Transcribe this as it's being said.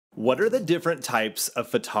What are the different types of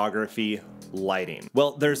photography lighting?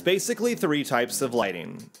 Well, there's basically 3 types of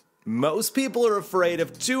lighting. Most people are afraid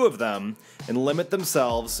of 2 of them and limit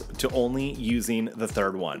themselves to only using the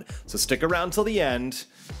 3rd one. So stick around till the end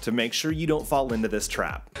to make sure you don't fall into this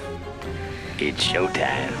trap. It's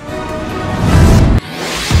showtime.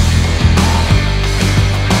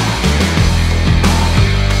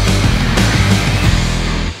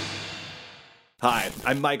 Hi,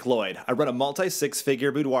 I'm Mike Lloyd. I run a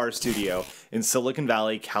multi-6-figure boudoir studio in Silicon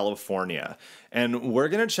Valley, California. And we're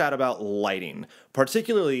going to chat about lighting,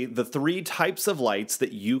 particularly the 3 types of lights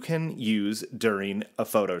that you can use during a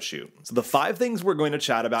photo shoot. So the 5 things we're going to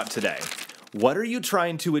chat about today. What are you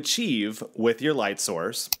trying to achieve with your light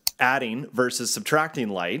source? Adding versus subtracting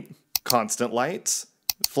light, constant lights,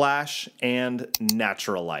 flash, and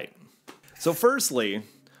natural light. So firstly,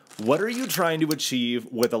 what are you trying to achieve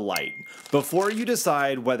with a light? Before you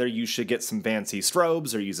decide whether you should get some fancy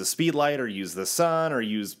strobes or use a speed light or use the sun or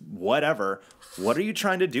use whatever, what are you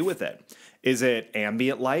trying to do with it? Is it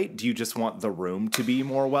ambient light? Do you just want the room to be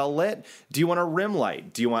more well lit? Do you want a rim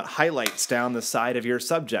light? Do you want highlights down the side of your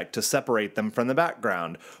subject to separate them from the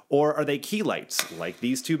background? Or are they key lights, like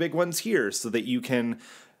these 2 big ones here, so that you can,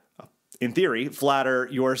 in theory, flatter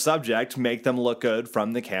your subject, make them look good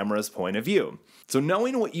from the camera's point of view? So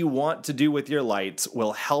knowing what you want to do with your lights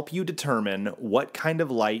will help you determine what kind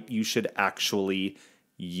of light you should actually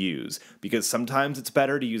use. Because sometimes it's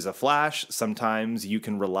better to use a flash, sometimes you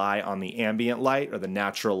can rely on the ambient light or the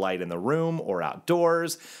natural light in the room or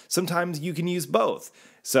outdoors, sometimes you can use both.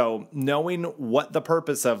 So knowing what the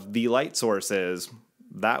purpose of the light source is,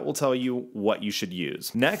 that will tell you what you should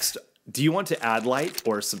use. Next, do you want to add light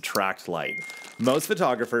or subtract light? Most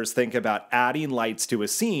photographers think about adding lights to a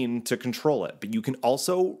scene to control it, but you can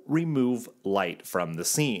also remove light from the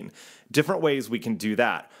scene. Different ways we can do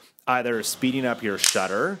that. Either speeding up your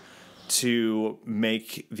shutter to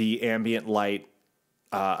make the ambient light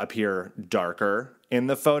appear darker in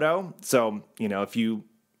the photo. So, if you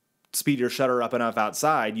speed your shutter up enough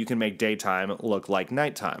outside, you can make daytime look like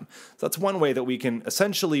nighttime. So that's one way that we can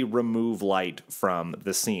essentially remove light from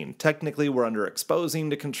the scene. Technically, we're underexposing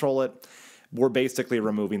to control it. We're basically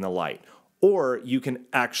removing the light. Or you can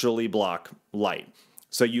actually block light.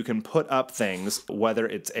 So you can put up things, whether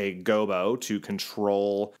it's a gobo to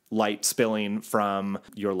control light spilling from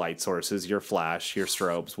your light sources, your flash, your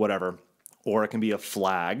strobes, whatever. Or it can be a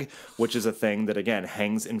flag, which is a thing that, again,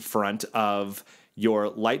 hangs in front of your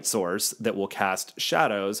light source that will cast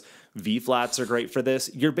shadows. V-flats are great for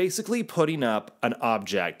this. You're basically putting up an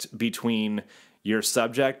object between your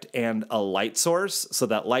subject and a light source, so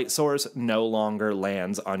that light source no longer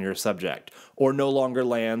lands on your subject or no longer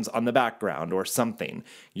lands on the background or something.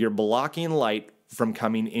 You're blocking light from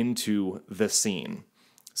coming into the scene.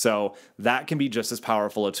 So that can be just as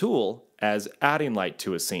powerful a tool as adding light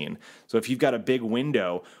to a scene. So if you've got a big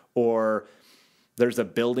window or there's a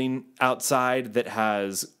building outside that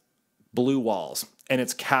has blue walls and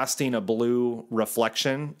it's casting a blue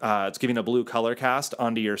reflection, it's giving a blue color cast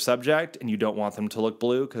onto your subject, and you don't want them to look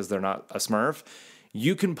blue because they're not a Smurf,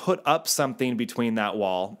 you can put up something between that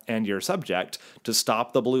wall and your subject to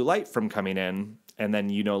stop the blue light from coming in, and then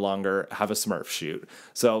you no longer have a Smurf shoot.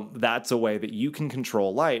 So that's a way that you can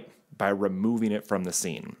control light by removing it from the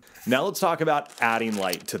scene. Now let's talk about adding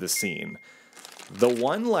light to the scene. The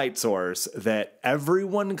one light source that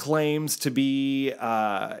everyone claims to be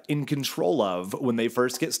in control of when they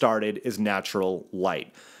first get started is natural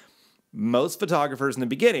light. Most photographers in the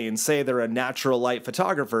beginning say they're a natural light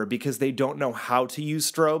photographer because they don't know how to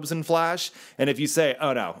use strobes and flash. And if you say,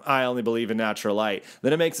 oh no, I only believe in natural light,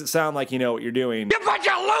 then it makes it sound like you know what you're doing. You bunch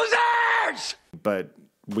of losers! But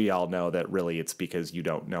we all know that really it's because you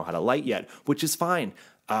don't know how to light yet, which is fine.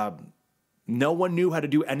 No one knew how to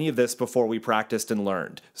do any of this before we practiced and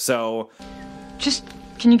learned. So just,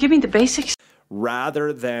 can you give me the basics?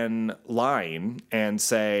 Rather than lying and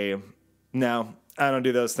say, no, I don't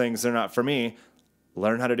do those things, they're not for me,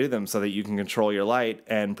 learn how to do them so that you can control your light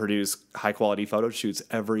and produce high quality photo shoots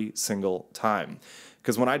every single time.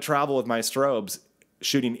 Because when I travel with my strobes,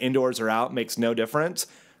 shooting indoors or out makes no difference.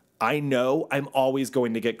 I know I'm always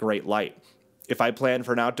going to get great light. If I plan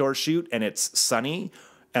for an outdoor shoot and it's sunny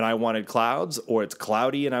and I wanted clouds, or it's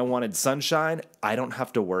cloudy and I wanted sunshine, I don't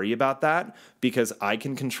have to worry about that because I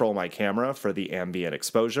can control my camera for the ambient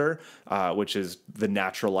exposure, which is the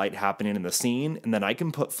natural light happening in the scene. And then I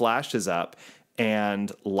can put flashes up and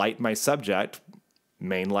light my subject,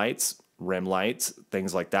 main lights, rim lights,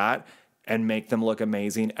 things like that, and make them look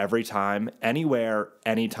amazing every time, anywhere,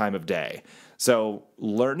 any time of day. So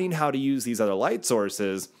learning how to use these other light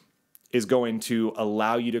sources is going to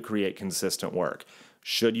allow you to create consistent work.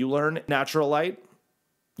 Should you learn natural light?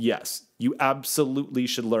 Yes, you absolutely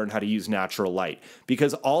should learn how to use natural light,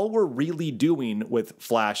 because all we're really doing with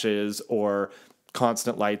flashes or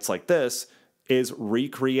constant lights like this is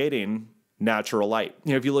recreating natural light.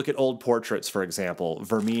 You know, if you look at old portraits, for example,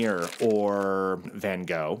 Vermeer or Van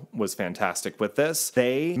Gogh was fantastic with this.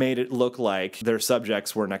 They made it look like their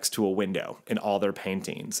subjects were next to a window in all their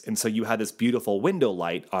paintings. And so you had this beautiful window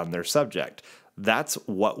light on their subject. That's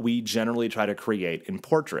what we generally try to create in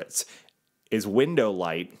portraits, is window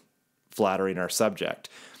light flattering our subject.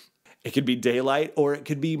 It could be daylight or it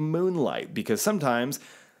could be moonlight, because sometimes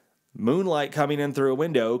moonlight coming in through a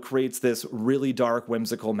window creates this really dark,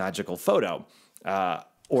 whimsical, magical photo.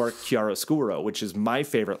 Or chiaroscuro, which is my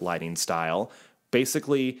favorite lighting style.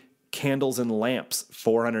 Basically, candles and lamps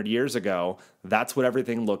 400 years ago, that's what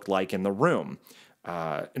everything looked like in the room.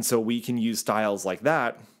 And so we can use styles like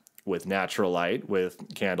that with natural light,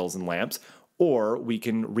 with candles and lamps, or we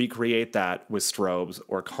can recreate that with strobes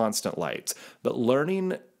or constant lights. But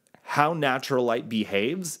learning how natural light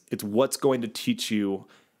behaves, it's what's going to teach you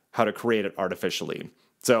how to create it artificially.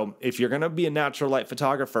 So if you're going to be a natural light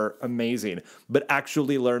photographer, amazing. But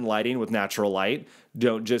actually learn lighting with natural light.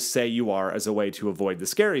 Don't just say you are as a way to avoid the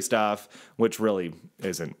scary stuff, which really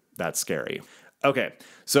isn't that scary. Okay,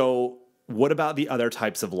 so what about the other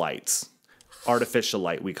types of lights? Artificial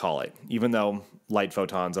light, we call it, even though light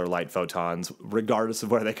photons are light photons, regardless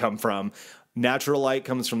of where they come from. Natural light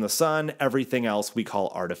comes from the sun. Everything else we call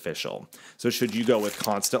artificial. So should you go with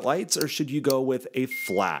constant lights or should you go with a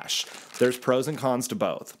flash? There's pros and cons to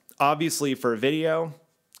both. Obviously, for video,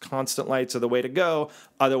 constant lights are the way to go.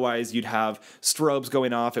 Otherwise, you'd have strobes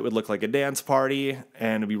going off. It would look like a dance party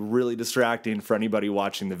and it'd be really distracting for anybody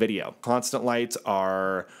watching the video. Constant lights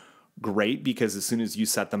are great because as soon as you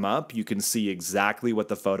set them up, you can see exactly what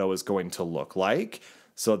the photo is going to look like.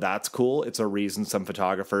 So that's cool. It's a reason some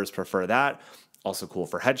photographers prefer that. Also cool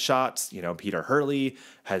for headshots. You know, Peter Hurley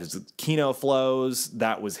has Kino flows.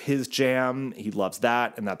 That was his jam. He loves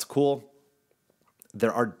that, and that's cool.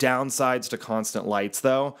 There are downsides to constant lights,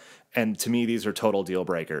 though, and to me, these are total deal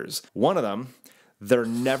breakers. One of them, they're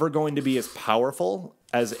never going to be as powerful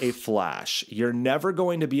as a flash. You're never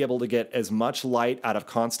going to be able to get as much light out of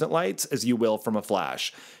constant lights as you will from a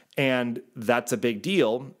flash. And that's a big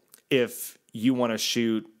deal if you want to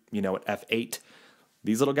shoot, you know, at f8.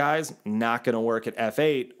 These little guys, not going to work at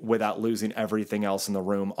f8 without losing everything else in the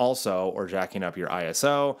room also, or jacking up your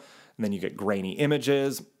ISO. And then you get grainy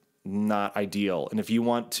images. Not ideal. And if you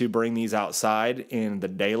want to bring these outside in the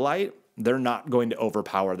daylight, they're not going to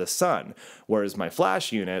overpower the sun. Whereas my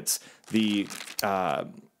flash units, the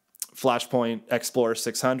Flashpoint Explorer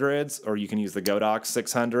 600s, or you can use the Godox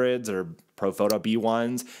 600s or Profoto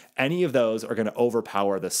B1s, any of those are going to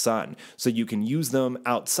overpower the sun. So you can use them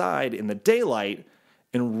outside in the daylight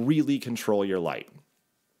and really control your light.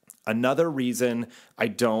 Another reason I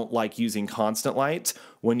don't like using constant lights,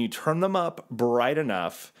 when you turn them up bright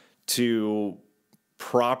enough to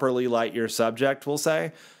properly light your subject, we'll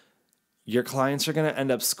say, your clients are going to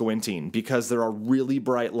end up squinting because there are really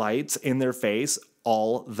bright lights in their face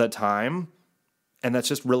all the time, and that's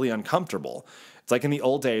just really uncomfortable. It's like in the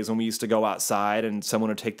old days when we used to go outside and someone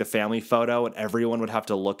would take the family photo and everyone would have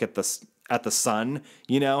to look at the sun,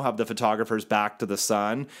 you know, have the photographer's back to the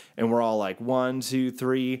sun, and we're all like 1, 2,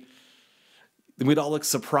 3. Then we'd all look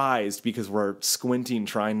surprised because we're squinting,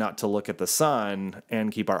 trying not to look at the sun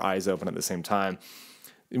and keep our eyes open at the same time.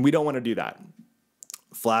 And we don't want to do that.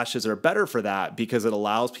 Flashes are better for that because it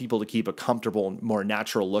allows people to keep a comfortable, more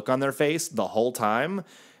natural look on their face the whole time,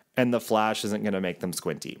 and the flash isn't going to make them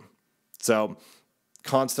squinty. So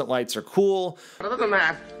constant lights are cool. Other than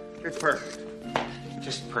that, it's perfect.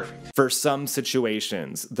 Just perfect. For some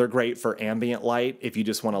situations, they're great for ambient light if you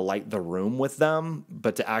just want to light the room with them,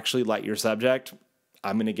 but to actually light your subject,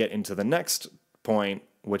 I'm going to get into the next point,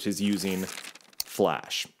 which is using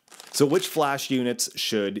flash. So which flash units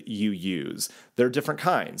should you use? There are different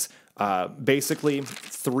kinds. Basically,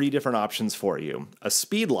 3 different options for you. A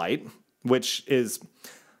speed light, which is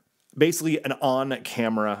basically an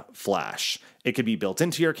on-camera flash. It could be built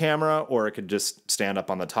into your camera, or it could just stand up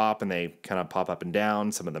on the top and they kind of pop up and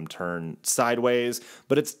down. Some of them turn sideways,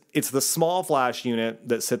 but it's the small flash unit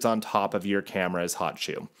that sits on top of your camera's hot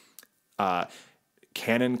shoe.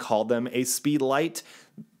 Canon called them a speed light.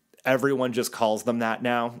 Everyone just calls them that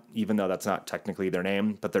now, even though that's not technically their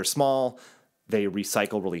name, but they're small. They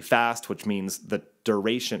recycle really fast, which means the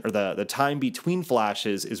duration or the time between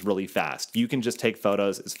flashes is really fast. You can just take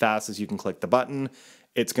photos as fast as you can click the button.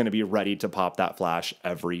 It's going to be ready to pop that flash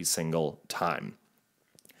every single time.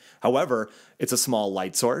 However, it's a small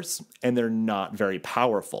light source and they're not very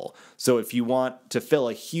powerful. So if you want to fill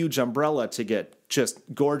a huge umbrella to get just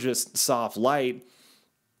gorgeous soft light,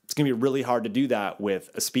 it's going to be really hard to do that with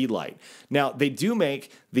a speed light. Now, they do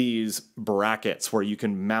make these brackets where you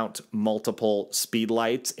can mount multiple speed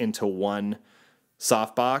lights into one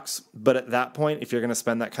softbox, but at that point, if you're going to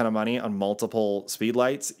spend that kind of money on multiple speed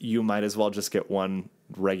lights, you might as well just get one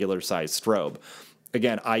regular size strobe.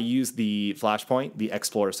 Again, I use the Flashpoint, the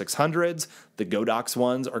Explorer 600s, the Godox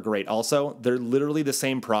ones are great also. They're literally the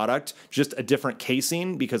same product, just a different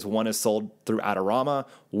casing because one is sold through Adorama,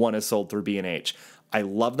 one is sold through B&H. I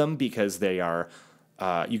love them because they are,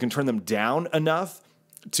 you can turn them down enough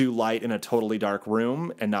to light in a totally dark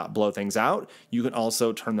room and not blow things out. You can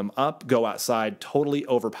also turn them up, go outside, totally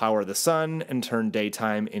overpower the sun, and turn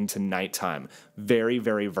daytime into nighttime. Very,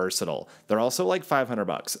 very versatile. They're also like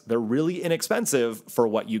 $500. They're really inexpensive for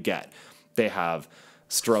what you get. They have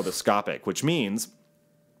stroboscopic, which means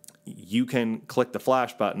you can click the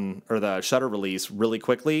flash button or the shutter release really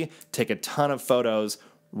quickly, take a ton of photos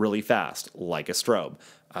really fast, like a strobe.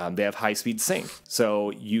 They have high-speed sync,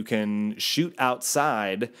 so you can shoot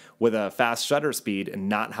outside with a fast shutter speed and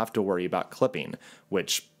not have to worry about clipping,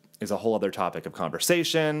 which is a whole other topic of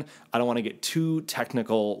conversation. I don't want to get too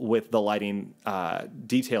technical with the lighting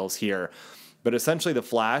details here, but essentially the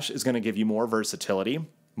flash is going to give you more versatility,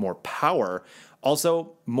 more power,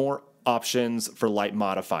 also more options for light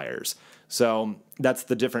modifiers. So that's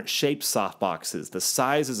the different shaped softboxes, the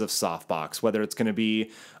sizes of softbox, whether it's going to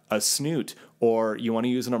be a snoot or you want to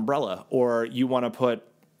use an umbrella or you want to put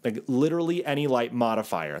like literally any light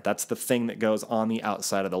modifier. That's the thing that goes on the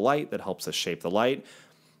outside of the light that helps us shape the light.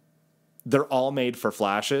 They're all made for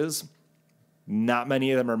flashes. Not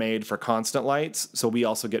many of them are made for constant lights. So we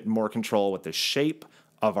also get more control with the shape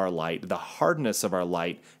of our light, the hardness of our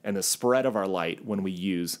light, and the spread of our light when we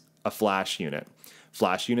use a flash unit.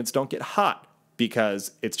 Flash units don't get hot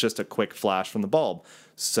because it's just a quick flash from the bulb.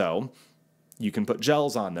 So you can put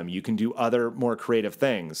gels on them. You can do other more creative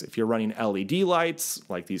things. If you're running LED lights,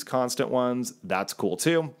 like these constant ones, that's cool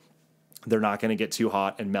too. They're not going to get too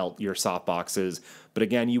hot and melt your softboxes, but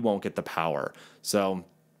again, you won't get the power. So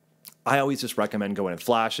I always just recommend going with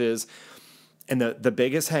flashes. And the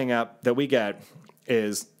biggest hang up that we get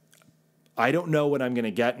is I don't know what I'm going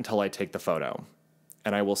to get until I take the photo.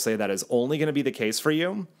 And I will say that is only going to be the case for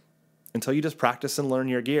you until you just practice and learn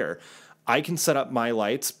your gear. I can set up my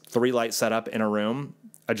lights, 3-light setup in a room,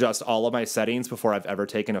 adjust all of my settings before I've ever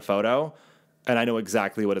taken a photo, and I know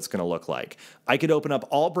exactly what it's going to look like. I could open up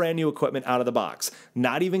all brand new equipment out of the box,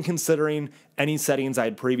 not even considering any settings I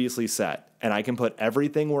had previously set, and I can put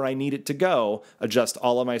everything where I need it to go, adjust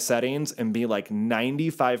all of my settings, and be like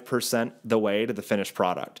 95% the way to the finished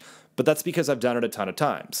product. But that's because I've done it a ton of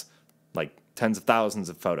times, like tens of thousands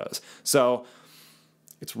of photos. So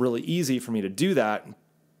it's really easy for me to do that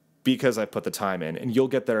because I put the time in, and you'll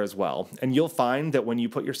get there as well. And you'll find that when you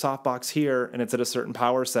put your softbox here and it's at a certain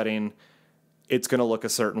power setting, it's going to look a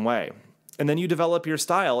certain way. And then you develop your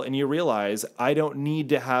style and you realize I don't need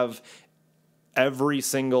to have every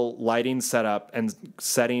single lighting setup and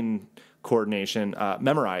setting coordination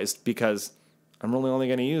memorized because I'm really only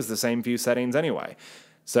going to use the same few settings anyway.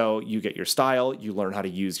 So you get your style, you learn how to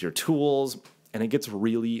use your tools, and it gets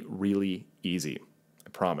really, really easy. I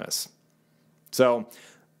promise. So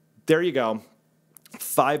there you go.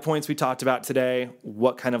 5 points we talked about today.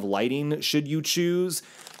 What kind of lighting should you choose?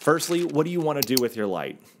 Firstly, what do you want to do with your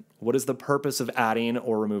light? What is the purpose of adding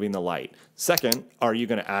or removing the light? Second, are you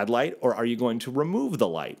going to add light or are you going to remove the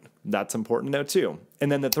light? That's important to know too.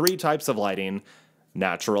 And then the 3 types of lighting: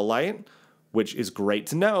 natural light, which is great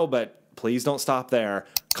to know, but please don't stop there.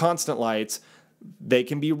 Constant lights, they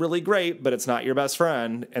can be really great, but it's not your best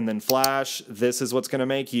friend. And then flash, this is what's going to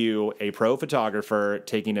make you a pro photographer,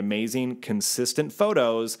 taking amazing, consistent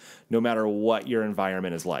photos no matter what your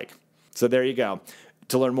environment is like. So there you go.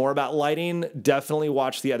 To learn more about lighting, definitely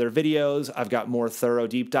watch the other videos. I've got more thorough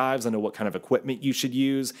deep dives into what kind of equipment you should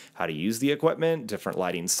use, how to use the equipment, different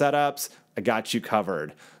lighting setups. I got you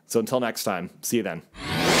covered. So until next time, see you then.